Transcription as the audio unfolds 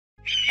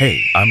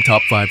Hey, I'm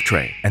Top 5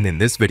 Trey, and in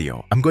this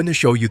video, I'm going to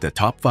show you the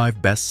top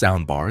 5 best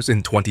soundbars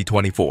in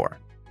 2024.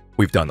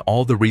 We've done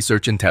all the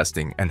research and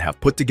testing and have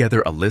put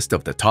together a list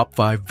of the top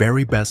 5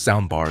 very best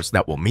soundbars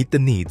that will meet the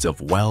needs of,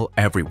 well,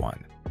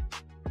 everyone.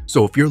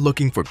 So if you're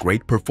looking for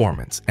great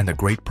performance and a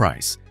great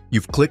price,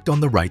 you've clicked on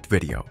the right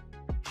video.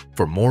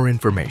 For more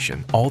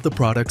information, all the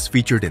products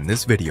featured in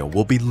this video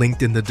will be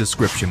linked in the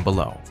description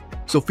below,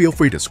 so feel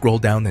free to scroll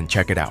down and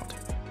check it out.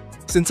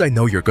 Since I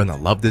know you're gonna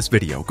love this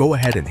video, go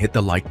ahead and hit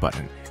the like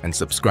button and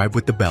subscribe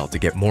with the bell to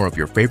get more of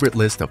your favorite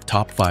list of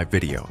top 5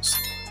 videos.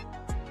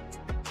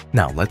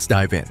 Now let's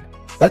dive in.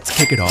 Let's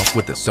kick it off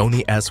with the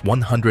Sony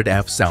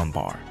S100F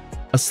Soundbar,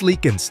 a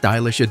sleek and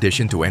stylish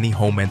addition to any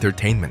home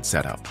entertainment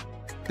setup.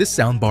 This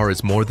soundbar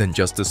is more than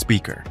just a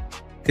speaker.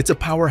 It's a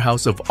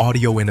powerhouse of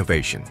audio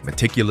innovation,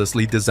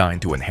 meticulously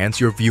designed to enhance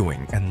your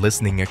viewing and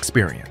listening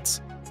experience.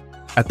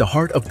 At the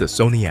heart of the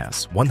Sony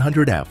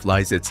S100F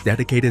lies its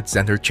dedicated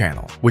center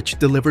channel, which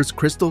delivers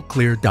crystal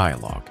clear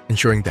dialogue,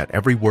 ensuring that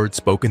every word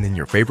spoken in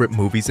your favorite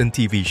movies and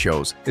TV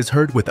shows is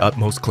heard with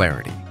utmost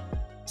clarity.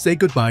 Say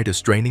goodbye to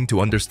straining to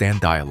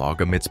understand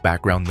dialogue amidst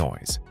background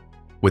noise.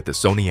 With the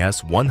Sony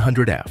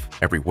S100F,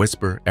 every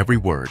whisper, every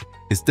word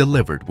is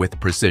delivered with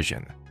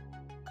precision.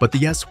 But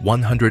the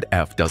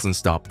S100F doesn't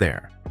stop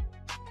there.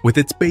 With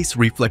its bass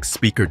reflex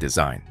speaker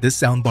design, this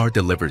soundbar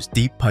delivers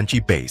deep, punchy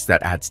bass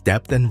that adds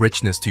depth and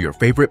richness to your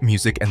favorite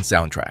music and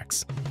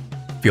soundtracks.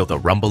 Feel the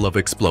rumble of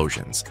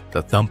explosions,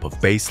 the thump of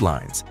bass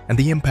lines, and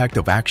the impact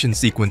of action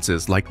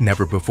sequences like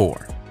never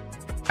before.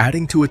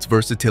 Adding to its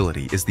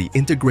versatility is the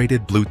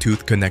integrated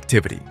Bluetooth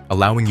connectivity,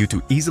 allowing you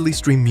to easily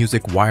stream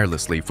music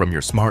wirelessly from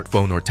your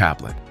smartphone or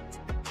tablet.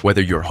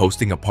 Whether you're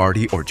hosting a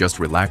party or just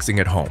relaxing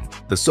at home,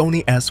 the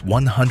Sony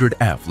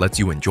S100F lets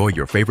you enjoy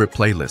your favorite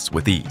playlists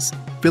with ease,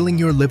 filling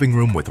your living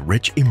room with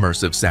rich,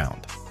 immersive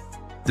sound.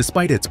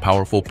 Despite its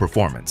powerful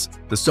performance,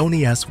 the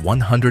Sony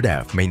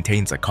S100F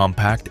maintains a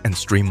compact and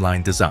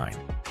streamlined design,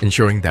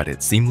 ensuring that it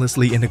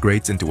seamlessly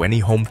integrates into any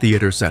home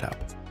theater setup.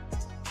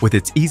 With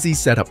its easy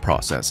setup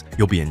process,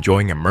 you'll be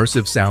enjoying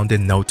immersive sound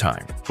in no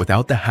time,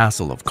 without the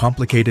hassle of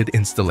complicated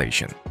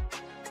installation.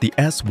 The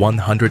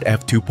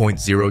S100F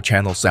 2.0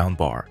 channel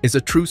soundbar is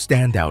a true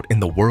standout in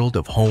the world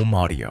of home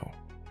audio.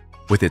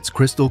 With its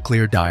crystal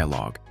clear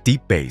dialogue,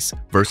 deep bass,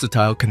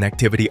 versatile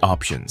connectivity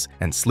options,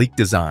 and sleek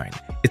design,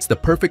 it's the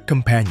perfect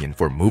companion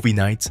for movie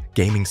nights,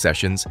 gaming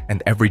sessions,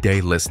 and everyday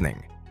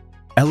listening.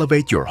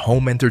 Elevate your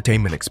home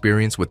entertainment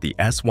experience with the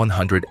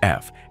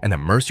S100F and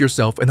immerse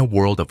yourself in a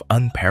world of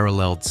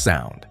unparalleled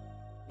sound.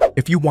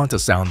 If you want a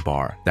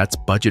soundbar that's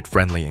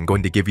budget-friendly and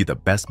going to give you the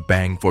best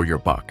bang for your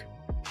buck,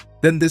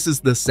 then this is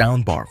the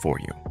soundbar for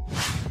you.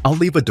 I'll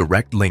leave a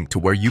direct link to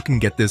where you can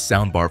get this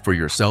soundbar for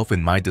yourself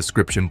in my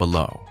description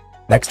below.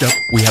 Next up,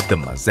 we have the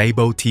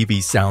MZEIBO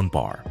TV Sound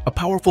Bar, a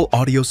powerful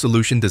audio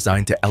solution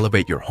designed to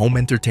elevate your home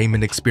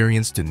entertainment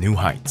experience to new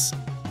heights.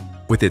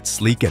 With its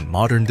sleek and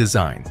modern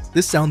design,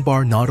 this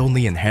soundbar not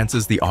only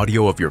enhances the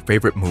audio of your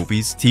favorite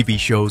movies, TV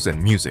shows,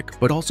 and music,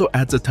 but also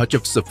adds a touch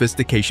of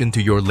sophistication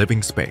to your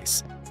living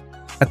space.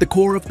 At the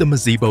core of the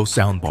MZEIBO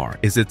Soundbar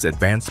is its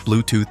advanced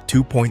Bluetooth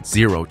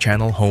 2.0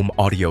 channel home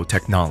audio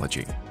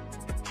technology.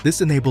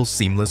 This enables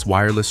seamless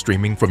wireless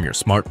streaming from your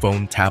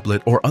smartphone,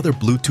 tablet, or other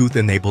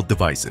Bluetooth-enabled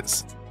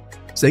devices.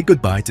 Say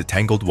goodbye to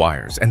tangled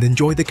wires and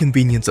enjoy the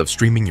convenience of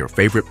streaming your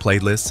favorite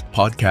playlists,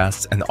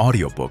 podcasts, and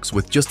audiobooks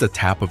with just a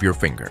tap of your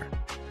finger.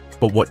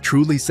 But what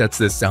truly sets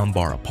this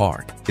soundbar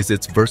apart is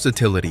its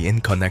versatility in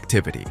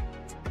connectivity.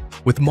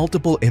 With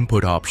multiple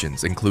input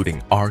options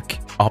including ARC,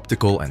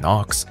 optical, and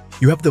aux,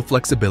 you have the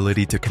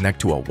flexibility to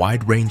connect to a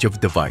wide range of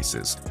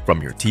devices,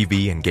 from your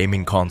TV and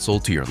gaming console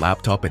to your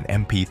laptop and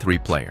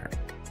MP3 player.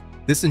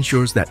 This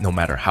ensures that no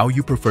matter how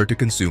you prefer to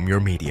consume your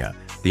media,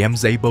 the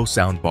MZEIBO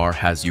Soundbar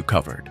has you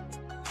covered.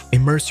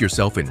 Immerse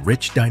yourself in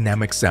rich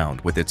dynamic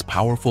sound with its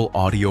powerful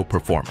audio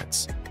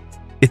performance.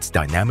 Its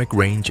dynamic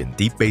range and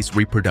deep bass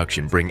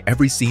reproduction bring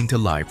every scene to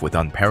life with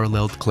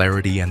unparalleled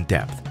clarity and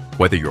depth,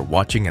 whether you're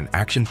watching an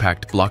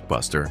action-packed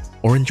blockbuster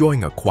or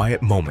enjoying a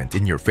quiet moment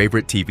in your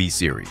favorite TV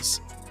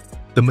series.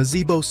 The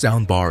MZEIBO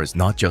Soundbar is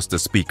not just a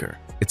speaker,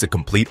 it's a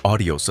complete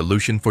audio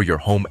solution for your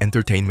home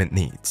entertainment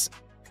needs.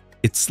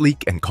 Its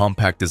sleek and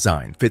compact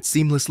design fits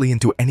seamlessly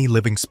into any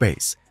living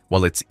space,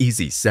 while its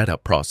easy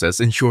setup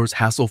process ensures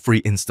hassle-free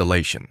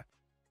installation.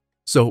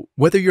 So,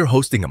 whether you're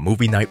hosting a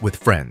movie night with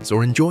friends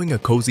or enjoying a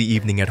cozy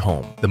evening at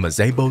home, the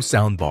MZEIBO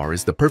Soundbar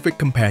is the perfect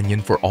companion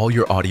for all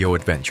your audio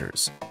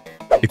adventures.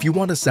 If you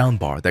want a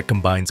soundbar that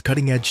combines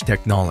cutting-edge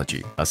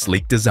technology, a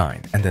sleek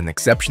design, and an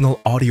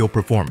exceptional audio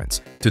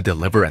performance to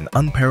deliver an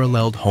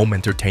unparalleled home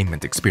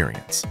entertainment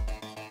experience,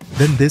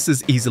 then this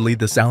is easily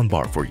the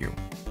soundbar for you.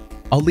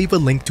 I'll leave a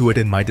link to it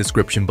in my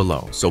description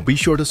below, so be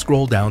sure to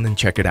scroll down and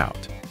check it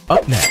out.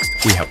 Up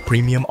next, we have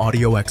premium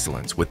audio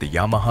excellence with the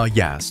Yamaha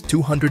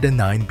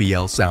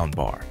YAS-209BL Sound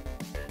Bar.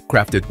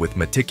 Crafted with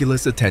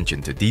meticulous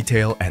attention to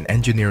detail and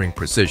engineering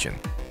precision,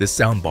 this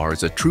soundbar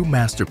is a true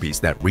masterpiece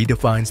that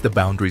redefines the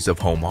boundaries of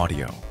home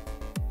audio.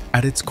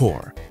 At its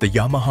core, the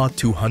Yamaha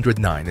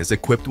 209 is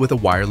equipped with a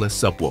wireless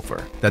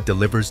subwoofer that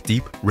delivers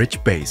deep,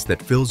 rich bass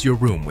that fills your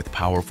room with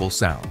powerful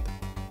sound.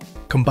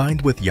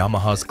 Combined with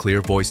Yamaha's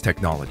clear voice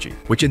technology,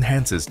 which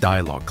enhances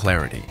dialogue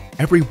clarity,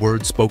 every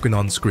word spoken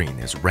on screen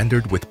is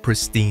rendered with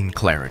pristine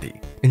clarity,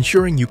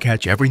 ensuring you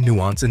catch every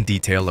nuance and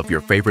detail of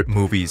your favorite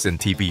movies and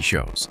TV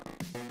shows.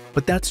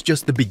 But that's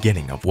just the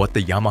beginning of what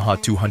the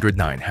Yamaha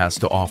 209 has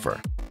to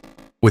offer.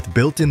 With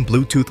built-in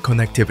Bluetooth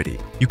connectivity,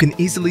 you can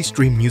easily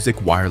stream music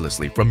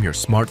wirelessly from your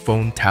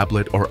smartphone,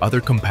 tablet, or other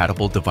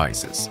compatible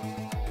devices.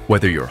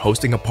 Whether you're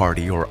hosting a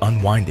party or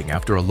unwinding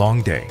after a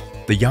long day,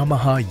 the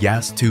Yamaha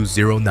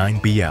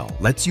YAS-209BL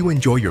lets you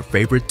enjoy your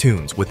favorite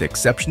tunes with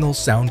exceptional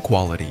sound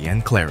quality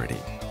and clarity.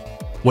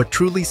 What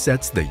truly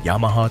sets the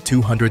Yamaha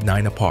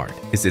 209 apart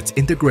is its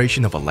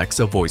integration of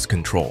Alexa voice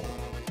control.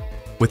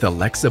 With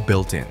Alexa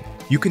built in,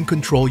 you can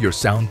control your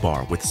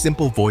soundbar with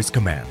simple voice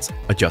commands,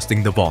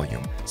 adjusting the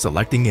volume,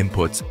 selecting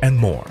inputs, and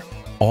more,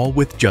 all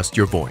with just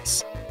your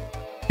voice.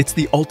 It's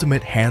the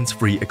ultimate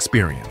hands-free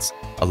experience,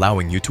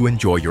 allowing you to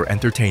enjoy your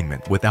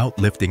entertainment without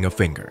lifting a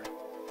finger.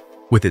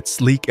 With its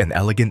sleek and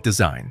elegant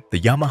design,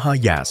 the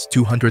Yamaha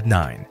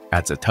YAS-209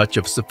 adds a touch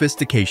of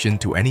sophistication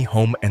to any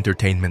home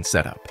entertainment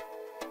setup.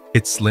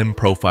 Its slim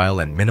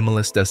profile and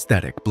minimalist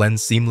aesthetic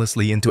blends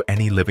seamlessly into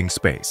any living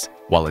space,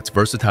 while its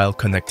versatile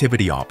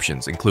connectivity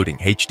options including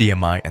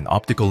HDMI and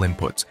optical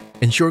inputs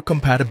ensure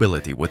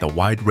compatibility with a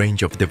wide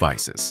range of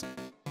devices.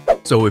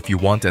 So if you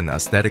want an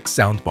aesthetic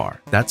soundbar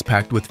that's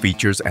packed with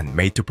features and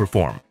made to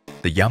perform,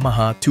 the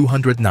Yamaha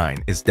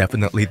 209 is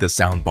definitely the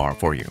soundbar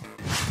for you.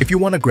 If you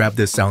want to grab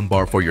this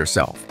soundbar for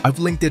yourself, I've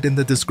linked it in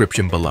the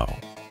description below.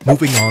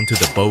 Moving on to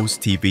the Bose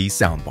TV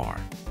Sound Bar.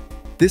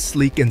 This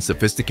sleek and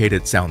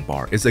sophisticated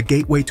soundbar is a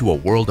gateway to a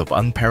world of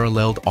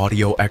unparalleled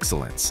audio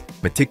excellence,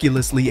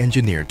 meticulously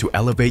engineered to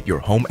elevate your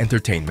home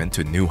entertainment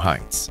to new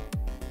heights.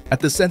 At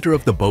the center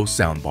of the Bose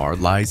soundbar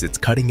lies its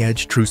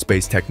cutting-edge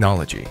TrueSpace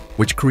technology,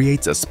 which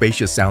creates a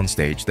spacious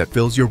soundstage that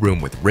fills your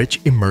room with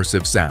rich,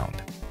 immersive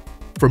sound.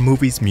 For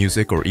movies,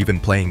 music, or even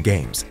playing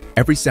games,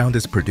 every sound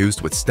is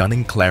produced with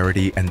stunning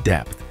clarity and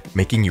depth,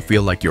 making you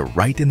feel like you're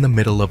right in the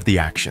middle of the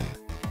action.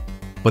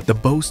 But the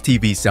Bose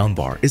TV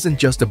Soundbar isn't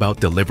just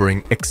about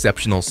delivering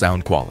exceptional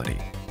sound quality.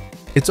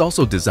 It's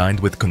also designed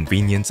with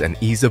convenience and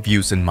ease of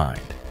use in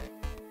mind.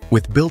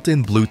 With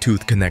built-in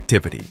Bluetooth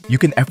connectivity, you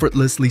can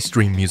effortlessly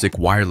stream music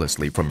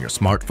wirelessly from your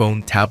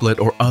smartphone, tablet,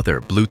 or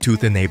other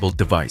Bluetooth-enabled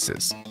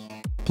devices.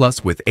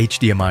 Plus, with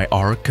HDMI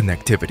ARC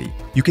connectivity,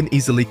 you can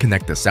easily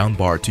connect the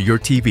soundbar to your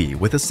TV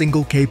with a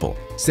single cable,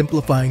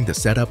 simplifying the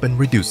setup and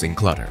reducing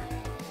clutter.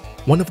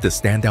 One of the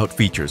standout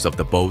features of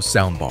the Bose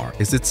soundbar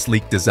is its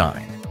sleek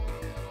design.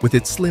 With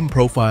its slim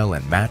profile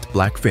and matte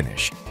black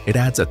finish, it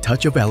adds a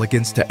touch of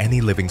elegance to any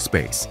living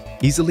space,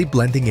 easily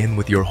blending in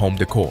with your home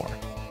decor.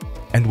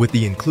 And with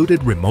the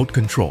included remote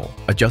control,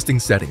 adjusting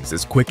settings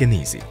is quick and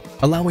easy,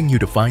 allowing you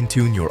to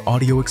fine-tune your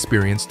audio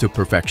experience to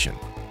perfection.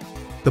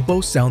 The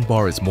Bose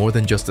soundbar is more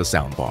than just a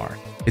soundbar.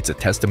 It's a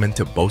testament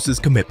to Bose's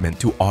commitment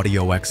to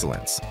audio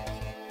excellence.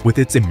 With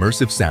its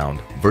immersive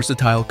sound,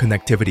 versatile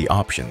connectivity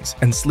options,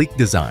 and sleek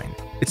design,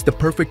 it's the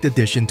perfect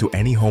addition to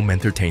any home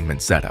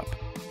entertainment setup.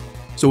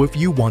 So if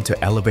you want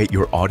to elevate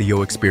your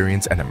audio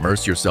experience and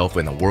immerse yourself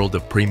in a world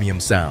of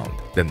premium sound,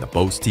 then the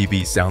Bose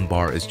TV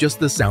Soundbar is just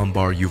the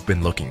soundbar you've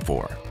been looking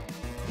for.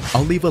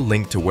 I'll leave a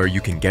link to where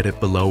you can get it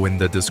below in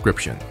the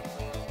description.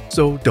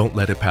 So don't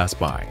let it pass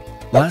by.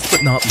 Last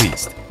but not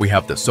least, we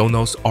have the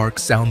Sonos Arc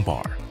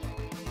Soundbar.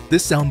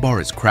 This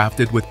soundbar is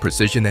crafted with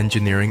precision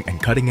engineering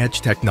and cutting-edge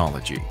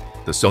technology.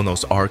 The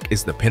Sonos Arc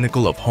is the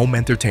pinnacle of home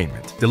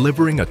entertainment,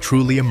 delivering a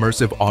truly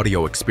immersive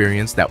audio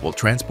experience that will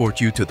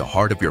transport you to the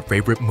heart of your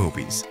favorite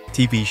movies,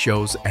 TV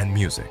shows, and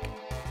music.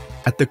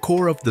 At the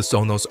core of the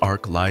Sonos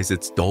Arc lies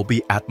its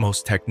Dolby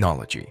Atmos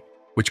technology,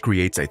 which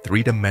creates a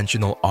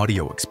three-dimensional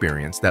audio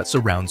experience that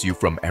surrounds you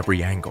from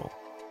every angle.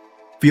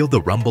 Feel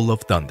the rumble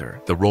of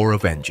thunder, the roar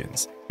of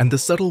engines, and the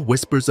subtle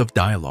whispers of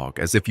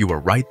dialogue as if you were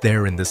right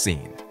there in the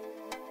scene.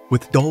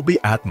 With Dolby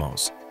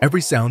Atmos,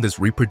 every sound is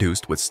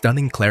reproduced with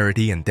stunning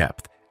clarity and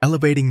depth,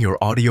 elevating your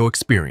audio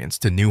experience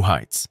to new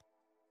heights.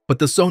 But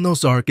the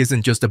Sonos Arc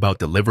isn't just about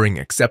delivering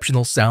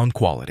exceptional sound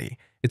quality,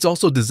 it's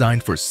also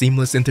designed for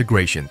seamless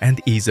integration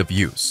and ease of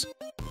use.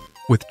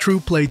 With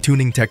TruePlay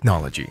tuning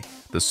technology,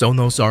 the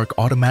Sonos Arc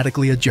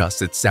automatically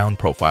adjusts its sound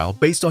profile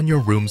based on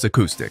your room's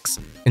acoustics,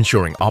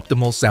 ensuring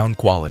optimal sound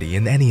quality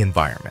in any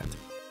environment.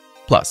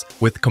 Plus,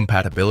 with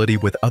compatibility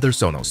with other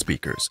Sonos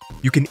speakers,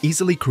 you can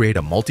easily create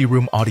a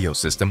multi-room audio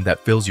system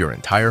that fills your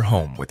entire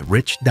home with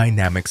rich,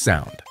 dynamic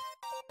sound.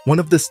 One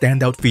of the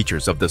standout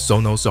features of the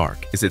Sonos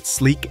Arc is its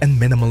sleek and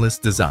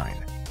minimalist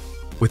design.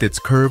 With its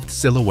curved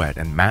silhouette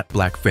and matte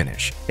black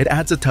finish, it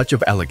adds a touch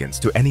of elegance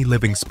to any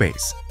living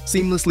space,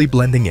 seamlessly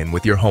blending in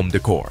with your home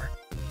decor.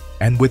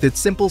 And with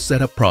its simple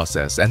setup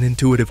process and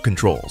intuitive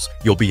controls,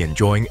 you'll be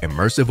enjoying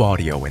immersive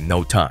audio in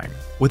no time,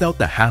 without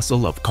the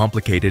hassle of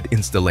complicated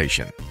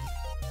installation.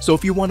 So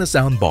if you want a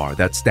soundbar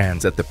that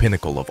stands at the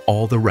pinnacle of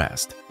all the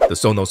rest, the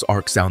Sonos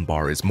Arc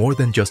Soundbar is more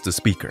than just a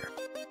speaker.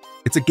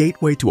 It's a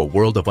gateway to a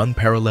world of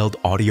unparalleled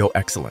audio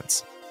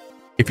excellence.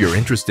 If you're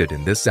interested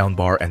in this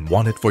soundbar and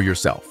want it for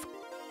yourself,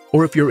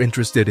 or if you're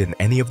interested in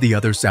any of the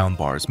other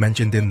soundbars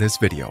mentioned in this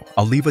video,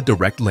 I'll leave a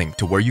direct link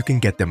to where you can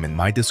get them in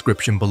my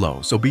description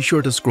below, so be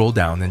sure to scroll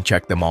down and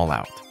check them all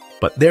out.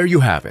 But there you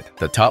have it,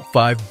 the top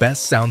 5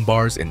 best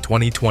soundbars in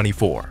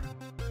 2024.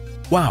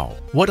 Wow,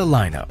 what a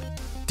lineup!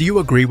 Do you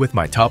agree with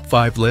my top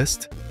 5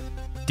 list?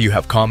 Do you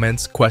have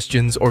comments,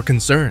 questions, or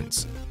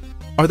concerns?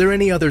 Are there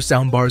any other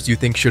soundbars you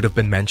think should have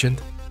been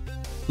mentioned?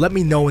 Let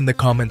me know in the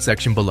comment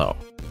section below.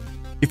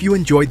 If you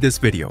enjoyed this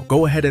video,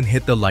 go ahead and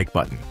hit the like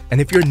button.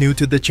 And if you're new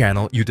to the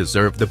channel, you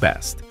deserve the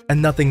best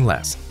and nothing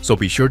less, so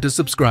be sure to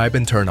subscribe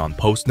and turn on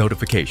post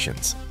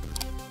notifications.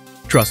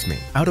 Trust me,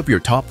 out of your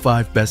top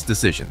 5 best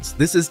decisions,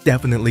 this is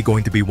definitely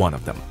going to be one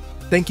of them.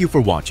 Thank you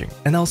for watching,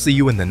 and I'll see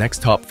you in the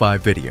next top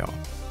 5 video.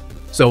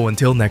 So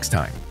until next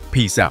time,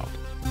 peace out.